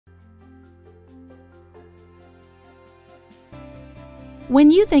When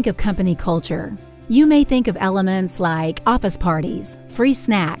you think of company culture, you may think of elements like office parties, free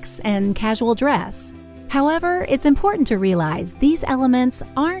snacks, and casual dress. However, it's important to realize these elements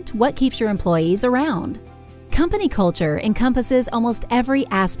aren't what keeps your employees around. Company culture encompasses almost every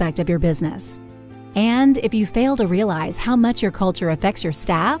aspect of your business. And if you fail to realize how much your culture affects your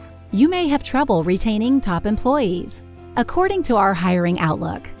staff, you may have trouble retaining top employees. According to our hiring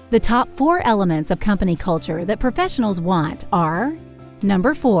outlook, the top 4 elements of company culture that professionals want are: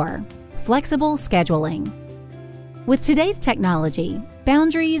 Number 4, flexible scheduling. With today's technology,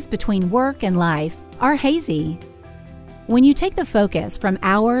 boundaries between work and life are hazy. When you take the focus from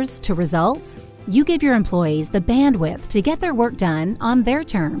hours to results, you give your employees the bandwidth to get their work done on their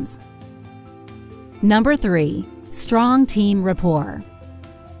terms. Number 3, strong team rapport.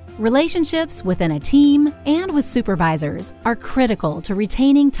 Relationships within a team and with supervisors are critical to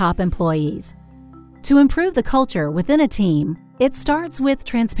retaining top employees. To improve the culture within a team, it starts with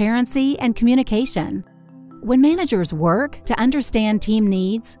transparency and communication. When managers work to understand team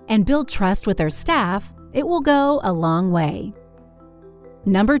needs and build trust with their staff, it will go a long way.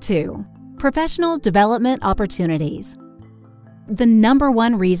 Number 2, professional development opportunities. The number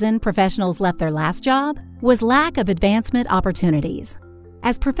 1 reason professionals left their last job was lack of advancement opportunities.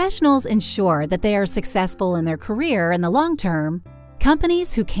 As professionals ensure that they are successful in their career in the long term,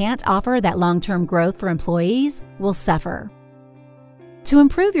 companies who can't offer that long-term growth for employees will suffer. To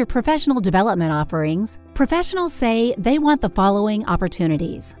improve your professional development offerings, professionals say they want the following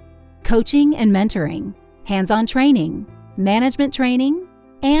opportunities: coaching and mentoring, hands-on training, management training,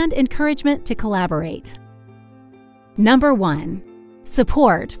 and encouragement to collaborate. Number 1,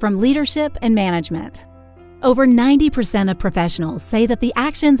 support from leadership and management. Over 90% of professionals say that the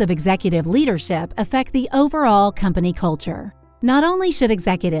actions of executive leadership affect the overall company culture. Not only should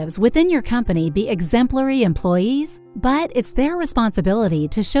executives within your company be exemplary employees, but it's their responsibility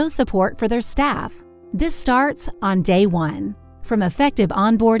to show support for their staff. This starts on day 1, from effective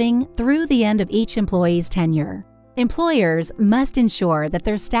onboarding through the end of each employee's tenure. Employers must ensure that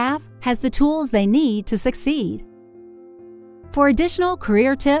their staff has the tools they need to succeed. For additional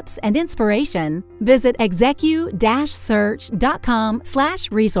career tips and inspiration, visit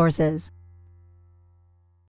execu-search.com/resources.